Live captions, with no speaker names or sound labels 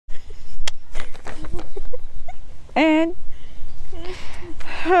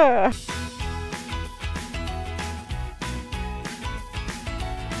Hey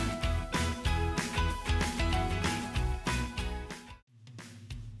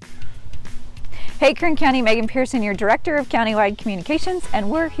Kern County, Megan Pearson, your Director of Countywide Communications,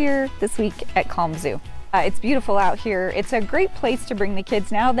 and we're here this week at Calm Zoo. It's beautiful out here. It's a great place to bring the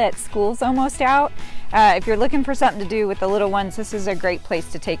kids now that school's almost out. If you're looking for something to do with the little ones, this is a great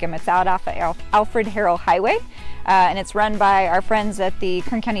place to take them. It's out off of Alfred Harrell Highway, and it's run by our friends at the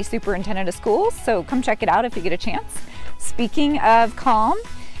Kern County Superintendent of Schools, so come check it out if you get a chance. Speaking of calm,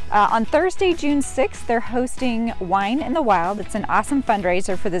 on Thursday, June 6th, they're hosting Wine in the Wild. It's an awesome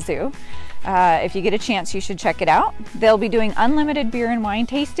fundraiser for the zoo. If you get a chance, you should check it out. They'll be doing unlimited beer and wine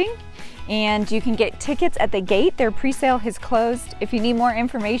tasting, and you can get tickets at the gate. Their pre-sale has closed. If you need more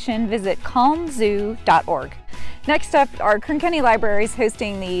information, visit calmzoo.org. Next up, our Kern County Library is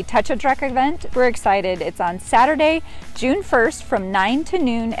hosting the Touch a Truck event. We're excited. It's on Saturday, June 1st from 9 to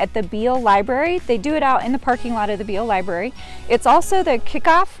noon at the Beale Library. They do it out in the parking lot of the Beale Library. It's also the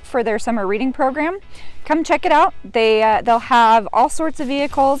kickoff for their summer reading program. Come check it out. They'll have all sorts of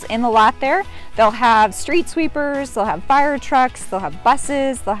vehicles in the lot there. They'll have street sweepers, they'll have fire trucks, they'll have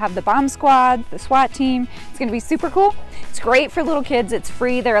buses, they'll have the bomb squad, the SWAT team. It's going to be super cool. It's great for little kids. It's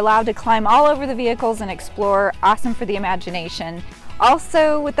free. They're allowed to climb all over the vehicles and explore. Awesome for the imagination.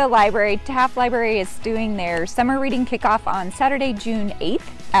 Also with the library, Taft Library is doing their summer reading kickoff on Saturday, June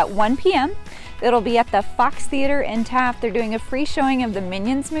 8th at 1 p.m. It'll be at the Fox Theater in Taft. They're doing a free showing of the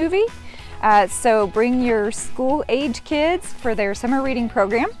Minions movie. So bring your school-age kids for their summer reading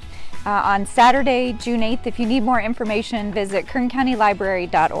program on Saturday, June 8th. If you need more information, visit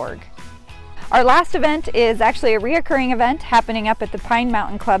kerncountylibrary.org. Our last event is actually a reoccurring event happening up at the Pine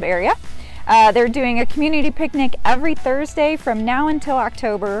Mountain Club area. They're doing a community picnic every Thursday from now until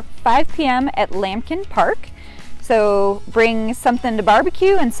October, 5 p.m. at Lambkin Park. So bring something to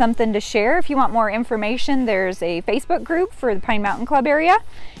barbecue and something to share. If you want more information, there's a Facebook group for the Pine Mountain Club area,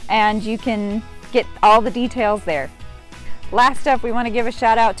 and you can get all the details there. Last up, we want to give a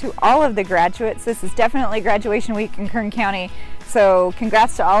shout out to all of the graduates. This is definitely graduation week in Kern County, so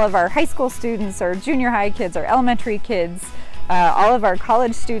congrats to all of our high school students, our junior high kids, our elementary kids, all of our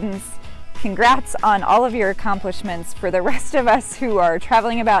college students. Congrats on all of your accomplishments. For the rest of us who are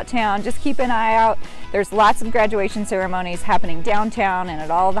traveling about town, just keep an eye out. There's lots of graduation ceremonies happening downtown and at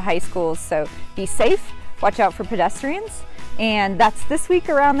all the high schools, so be safe, watch out for pedestrians. And that's this week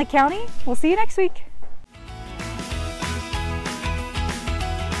around the county. We'll see you next week.